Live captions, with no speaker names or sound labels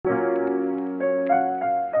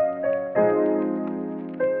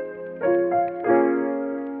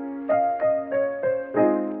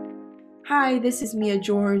Hi, this is Mia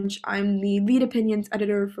George. I'm the lead opinions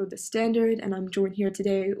editor for The Standard, and I'm joined here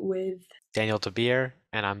today with. Daniel DeBeer,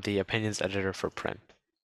 and I'm the opinions editor for print.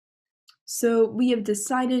 So, we have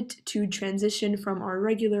decided to transition from our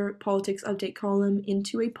regular politics update column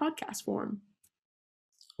into a podcast form.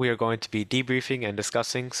 We are going to be debriefing and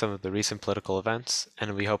discussing some of the recent political events,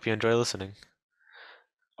 and we hope you enjoy listening.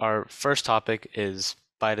 Our first topic is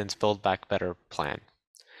Biden's Build Back Better plan.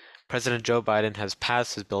 President Joe Biden has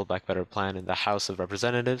passed his Build Back Better plan in the House of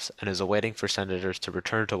Representatives and is awaiting for senators to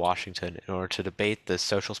return to Washington in order to debate this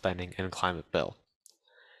social spending and climate bill.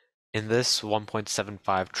 In this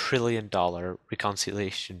 $1.75 trillion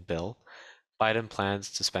reconciliation bill, Biden plans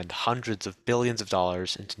to spend hundreds of billions of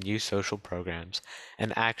dollars into new social programs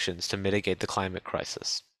and actions to mitigate the climate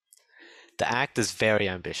crisis. The act is very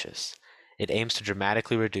ambitious. It aims to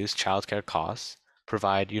dramatically reduce childcare costs,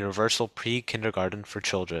 provide universal pre-kindergarten for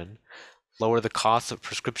children, lower the cost of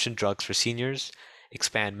prescription drugs for seniors,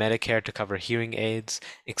 expand Medicare to cover hearing aids,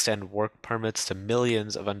 extend work permits to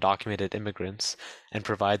millions of undocumented immigrants, and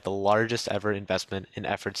provide the largest ever investment in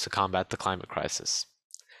efforts to combat the climate crisis.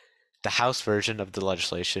 The House version of the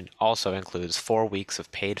legislation also includes 4 weeks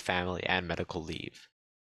of paid family and medical leave.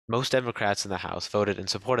 Most Democrats in the House voted in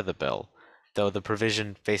support of the bill, though the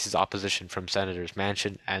provision faces opposition from Senators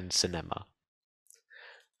Manchin and Sinema.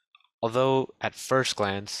 Although at first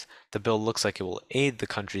glance the bill looks like it will aid the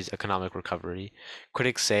country's economic recovery,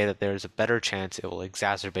 critics say that there is a better chance it will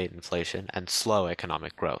exacerbate inflation and slow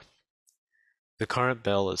economic growth. The current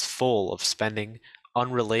bill is full of spending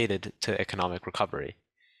unrelated to economic recovery.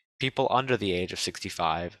 People under the age of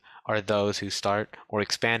 65 are those who start or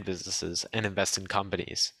expand businesses and invest in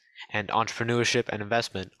companies, and entrepreneurship and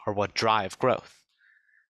investment are what drive growth.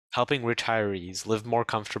 Helping retirees live more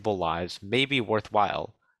comfortable lives may be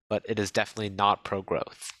worthwhile, but it is definitely not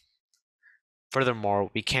pro-growth.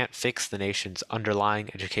 Furthermore, we can't fix the nation's underlying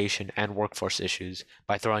education and workforce issues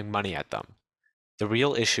by throwing money at them. The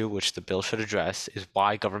real issue which the bill should address is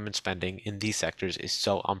why government spending in these sectors is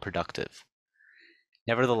so unproductive.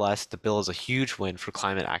 Nevertheless, the bill is a huge win for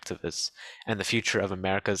climate activists and the future of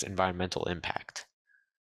America's environmental impact.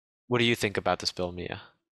 What do you think about this bill, Mia?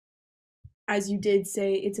 As you did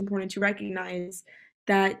say, it's important to recognize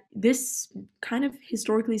that this kind of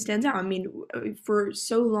historically stands out. I mean, for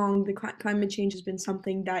so long, the climate change has been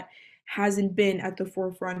something that hasn't been at the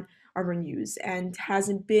forefront of our news and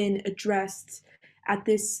hasn't been addressed at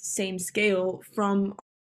this same scale from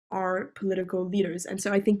our political leaders. And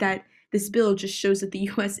so I think that this bill just shows that the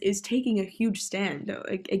US is taking a huge stand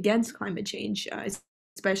against climate change,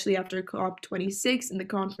 especially after COP26 in the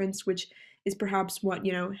conference, which is perhaps what,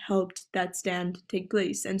 helped that stand take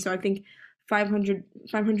place. And so I think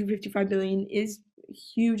 555 billion is a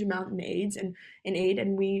huge amount in aid,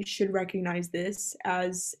 and we should recognize this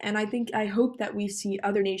as, and I hope that we see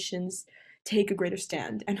other nations take a greater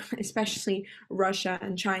stand, and especially Russia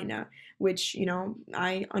and China, which,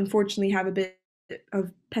 I unfortunately have a bit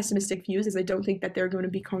of pessimistic views, as I don't think that they're going to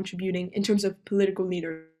be contributing in terms of political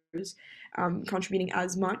leaders, contributing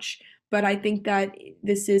as much. But I think that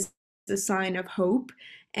this is a sign of hope.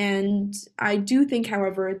 And I do think,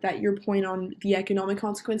 however, that your point on the economic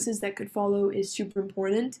consequences that could follow is super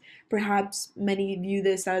important. Perhaps many view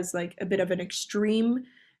this as like a bit of an extreme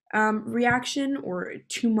reaction or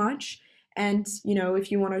too much. And, if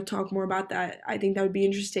you want to talk more about that, I think that would be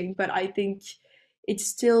interesting. But I think it's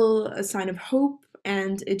still a sign of hope,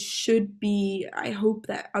 and it should be. I hope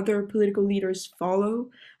that other political leaders follow,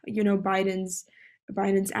 Biden's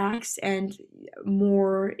acts, and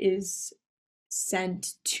more is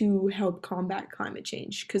sent to help combat climate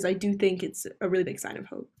change, because I do think it's a really big sign of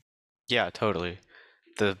hope. Yeah, totally.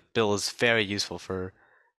 The bill is very useful for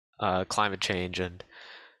climate change and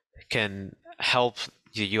can help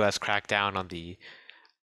the U.S. crack down on the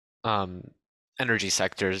um, energy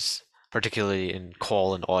sectors, particularly in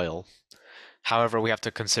coal and oil. However, we have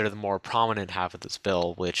to consider the more prominent half of this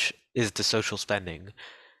bill, which is the social spending.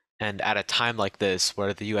 And at a time like this,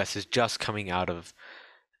 where the U.S. is just coming out of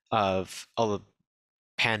a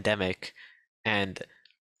pandemic and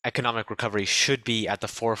economic recovery should be at the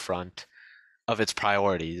forefront of its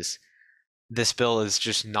priorities, this bill is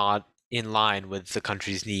just not in line with the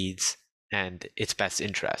country's needs and its best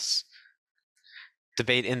interests.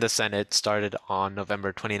 Debate in the Senate started on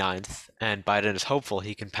November 29th, and Biden is hopeful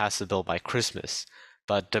he can pass the bill by Christmas,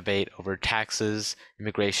 but debate over taxes,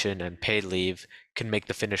 immigration, and paid leave can make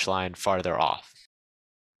the finish line farther off.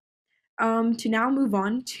 To now move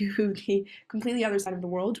on to the completely other side of the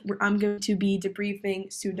world, where I'm going to be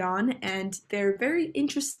debriefing Sudan and their very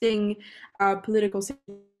interesting political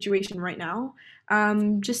situation right now.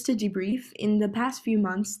 Just to debrief, in the past few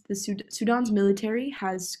months, the Sudan's military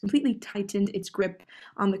has completely tightened its grip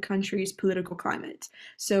on the country's political climate.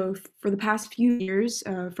 So, for the past few years,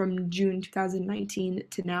 from June 2019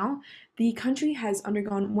 to now, the country has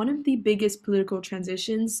undergone one of the biggest political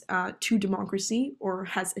transitions to democracy, or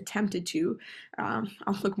has attempted to.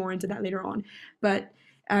 I'll look more into that later on. But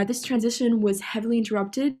this transition was heavily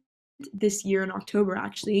interrupted this year in October,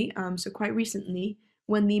 actually, so quite recently,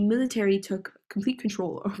 when the military took complete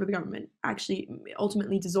control over the government, actually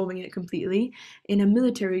ultimately dissolving it completely in a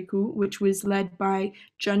military coup, which was led by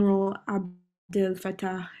General Abdel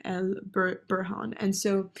Fattah el Burhan. And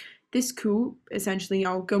so this coup, essentially,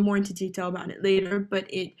 I'll go more into detail about it later,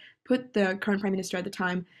 but it put the current prime minister at the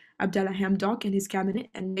time, Abdallah Hamdok, and his cabinet,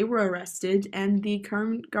 and they were arrested, and the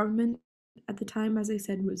current government at the time, as I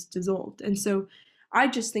said, was dissolved. And so I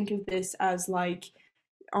just think of this as like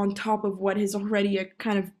on top of what is already a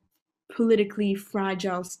kind of politically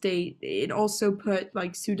fragile state. It also put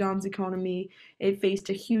like Sudan's economy. It faced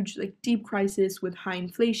a huge, like deep crisis with high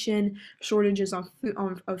inflation, shortages of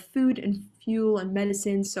food and fuel and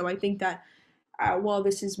medicine. So I think that while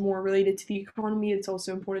this is more related to the economy, it's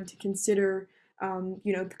also important to consider,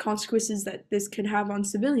 the consequences that this could have on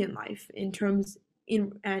civilian life in terms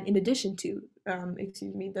in addition to,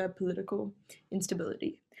 the political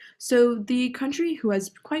instability. So the country, who has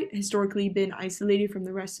quite historically been isolated from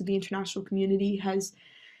the rest of the international community, has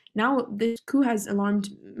now this coup has alarmed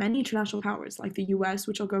many international powers like the US,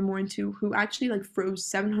 which I'll go more into, who actually like froze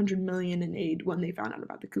 700 million in aid when they found out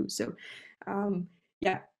about the coup. So um,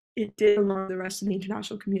 yeah, it did alarm the rest of the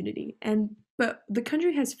international community. But the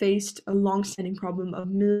country has faced a long-standing problem of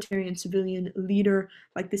military and civilian leader,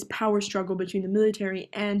 like this power struggle between the military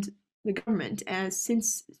and the government, as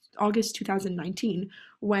since August 2019,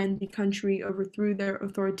 when the country overthrew their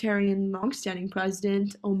authoritarian long-standing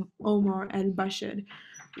president Omar al-Bashir,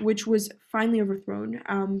 which was finally overthrown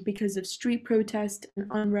because of street protest and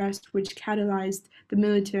unrest, which catalyzed the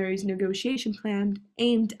military's negotiation plan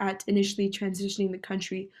aimed at initially transitioning the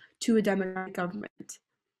country to a democratic government.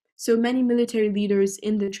 So many military leaders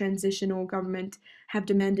in the transitional government have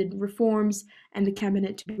demanded reforms and the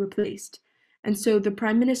cabinet to be replaced. And so the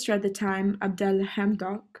prime minister at the time, Abdel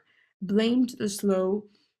Hamdok, blamed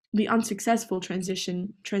the unsuccessful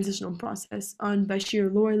transitional process on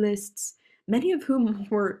Bashir loyalists, many of whom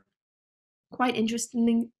were quite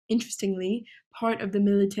interestingly part of the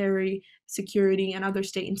military, security, and other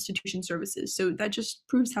state institution services. So that just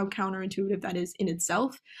proves how counterintuitive that is in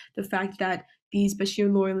itself. The fact that these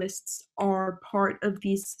Bashir loyalists are part of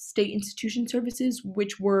these state institution services,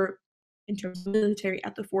 which were, in terms of military,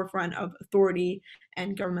 at the forefront of authority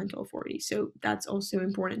and governmental authority. So that's also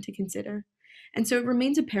important to consider. And so it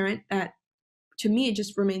remains apparent that, to me, it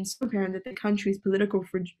just remains so apparent that the country's political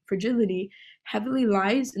fragility heavily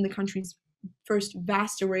lies in the country's first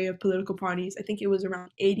vast array of political parties. I think it was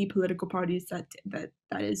around 80 political parties that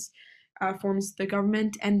is forms the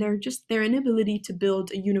government, and their inability to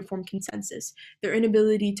build a uniform consensus, their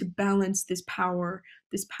inability to balance this power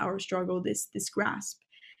struggle, this grasp.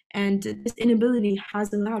 And this inability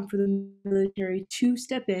has allowed for the military to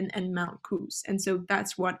step in and mount coups. And so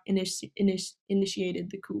that's what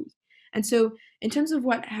initiated the coups. And so, in terms of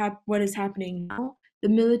what is happening now, the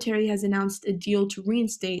military has announced a deal to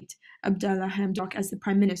reinstate Abdallah Hamdok as the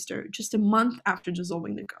prime minister just a month after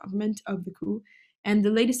dissolving the government of the coup. And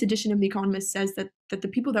the latest edition of The Economist says that the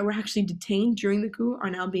people that were actually detained during the coup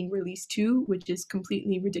are now being released too, which is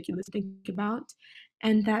completely ridiculous to think about.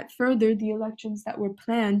 And that further, the elections that were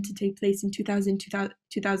planned to take place in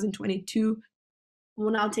 2022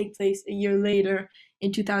 will now take place a year later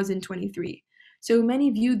in 2023. So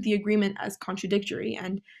many viewed the agreement as contradictory,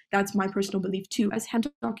 and that's my personal belief too, as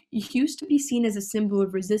Hamdok used to be seen as a symbol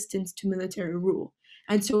of resistance to military rule.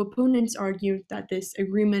 And so opponents argued that this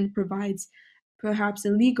agreement provides perhaps a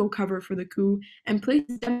legal cover for the coup and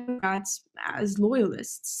places Democrats as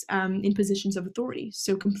loyalists in positions of authority.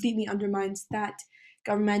 So completely undermines that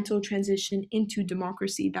governmental transition into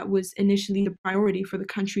democracy that was initially the priority for the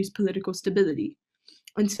country's political stability.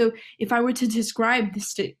 And so, if I were to describe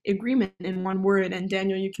this agreement in one word, and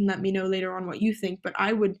Daniel, you can let me know later on what you think, but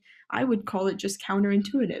I would call it just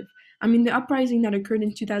counterintuitive. I mean, the uprising that occurred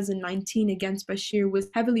in 2019 against Bashir was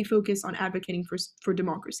heavily focused on advocating for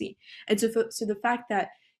democracy, and so the fact that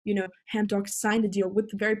Hamdok signed the deal with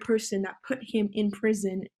the very person that put him in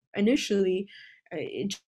prison initially,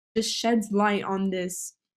 it just sheds light on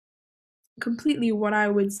this completely, what I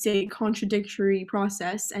would say, contradictory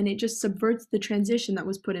process, and it just subverts the transition that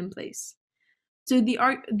was put in place. So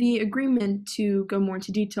the agreement, to go more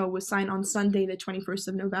into detail, was signed on Sunday, the 21st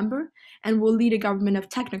of November, and will lead a government of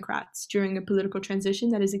technocrats during a political transition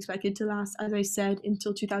that is expected to last, as I said,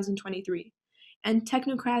 until 2023. And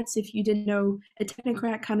technocrats, if you didn't know, a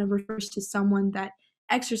technocrat kind of refers to someone that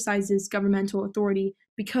exercises governmental authority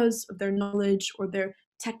because of their knowledge or their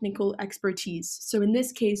technical expertise. So in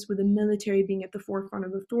this case, with the military being at the forefront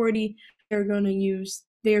of authority,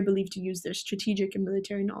 they are believed to use their strategic and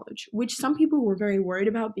military knowledge, which some people were very worried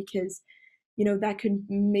about because, that could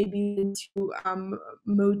maybe lead to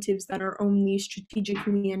motives that are only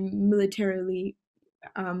strategically and militarily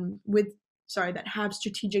with sorry that have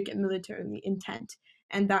strategic and military intent,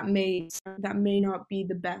 and that may not be at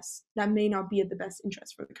the best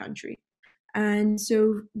interest for the country. And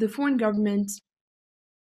so the foreign government,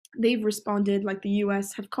 they've responded, like the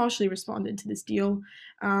U.S. have cautiously responded to this deal.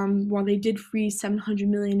 While they did freeze 700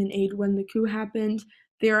 million in aid when the coup happened,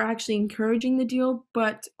 they are actually encouraging the deal,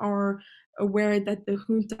 but are aware that the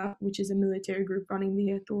junta, which is a military group running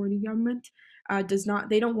the authority government, does not.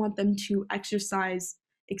 They don't want them to exercise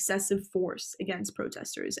excessive force against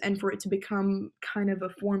protesters and for it to become kind of a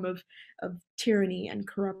form of tyranny and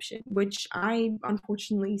corruption, which I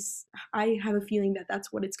have a feeling that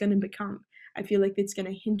that's what it's going to become. I feel like it's going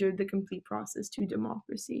to hinder the complete process to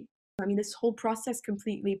democracy. I mean, this whole process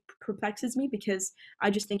completely perplexes me because I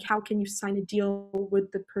just think, how can you sign a deal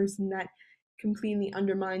with the person that completely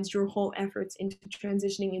undermines your whole efforts into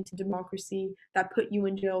transitioning into democracy, that put you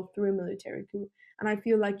in jail through a military coup? And I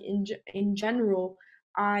feel like in general,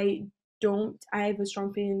 I I have a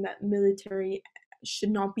strong feeling that military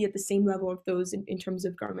should not be at the same level of those in terms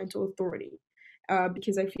of governmental authority,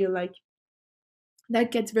 because I feel like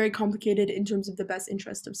that gets very complicated in terms of the best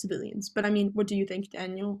interest of civilians. But I mean, what do you think,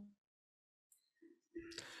 Daniel?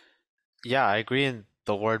 Yeah, I agree in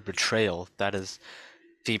the word betrayal. That is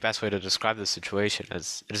the best way to describe the situation,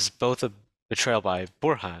 as it is both a betrayal by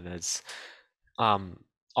Burhan, as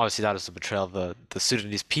obviously that is a betrayal of the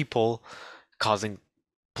Sudanese people, causing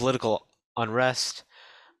political unrest,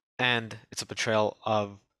 and it's a betrayal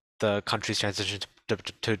of the country's transition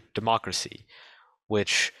to democracy,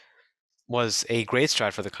 which was a great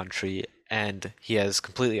stride for the country, and he has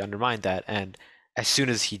completely undermined that. And as soon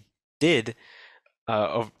as he did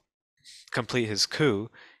complete his coup,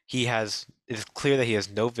 it is clear that he has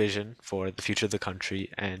no vision for the future of the country,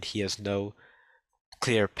 and he has no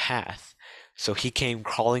clear path. So he came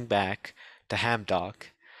crawling back to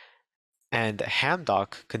Hamdok, and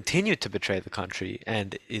Hamdok continued to betray the country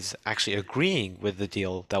and is actually agreeing with the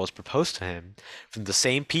deal that was proposed to him from the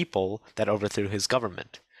same people that overthrew his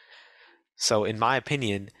government. So, in my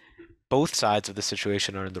opinion, both sides of the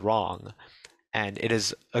situation are in the wrong, and it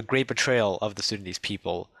is a great betrayal of the Sudanese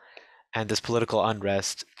people. And this political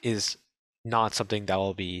unrest is not something that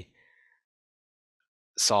will be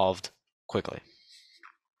solved quickly.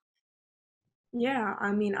 Yeah,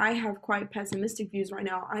 I mean, I have quite pessimistic views right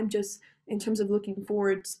now. I'm just, in terms of looking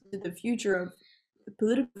forward to the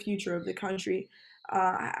political future of the country,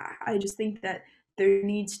 I just think that there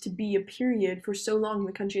needs to be a period. For so long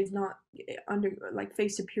the country has not under like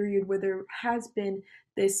faced a period where there has been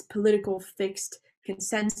this political fixed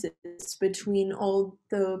consensus between all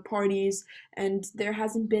the parties, and there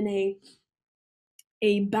hasn't been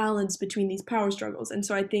a balance between these power struggles. And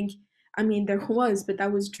so I think, I mean, there was, but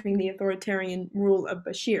that was during the authoritarian rule of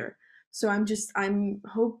Bashir. So I'm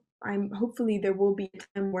hopefully there will be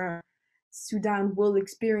a time where Sudan will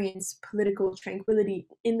experience political tranquility,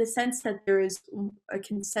 in the sense that there is a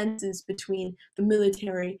consensus between the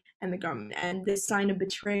military and the government. And this sign of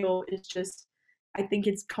betrayal is just, I think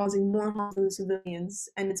it's causing more harm to the civilians,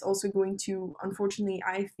 and it's also going to, unfortunately,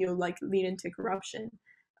 I feel like, lead into corruption,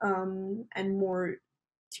 and more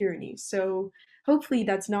tyranny. So hopefully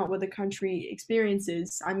that's not what the country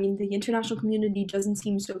experiences. I mean, the international community doesn't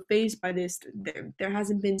seem so fazed by this. There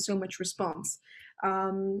hasn't been so much response.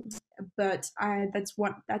 Um, but that's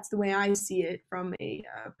the way I see it, from a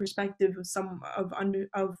perspective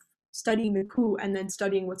of studying the coup and then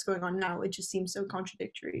studying what's going on now. It just seems so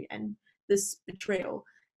contradictory, and this betrayal,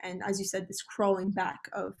 and as you said, this crawling back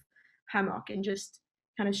of Hammock, and just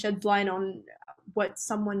kind of sheds light on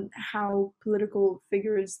how political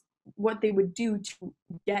figures, what they would do to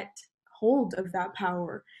get hold of that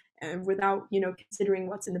power, and without considering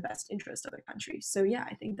what's in the best interest of the country. So yeah,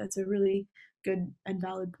 I think that's a really good and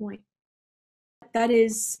valid point. That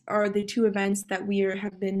is are the two events that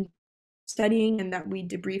have been studying and that we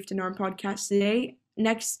debriefed in our podcast today.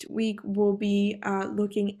 Next week, we'll be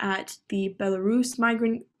looking at the Belarus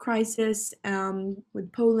migrant crisis,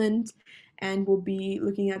 with Poland, and we'll be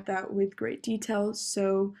looking at that with great detail.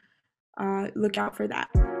 So look out for that.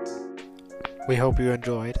 We hope you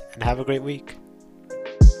enjoyed and have a great week.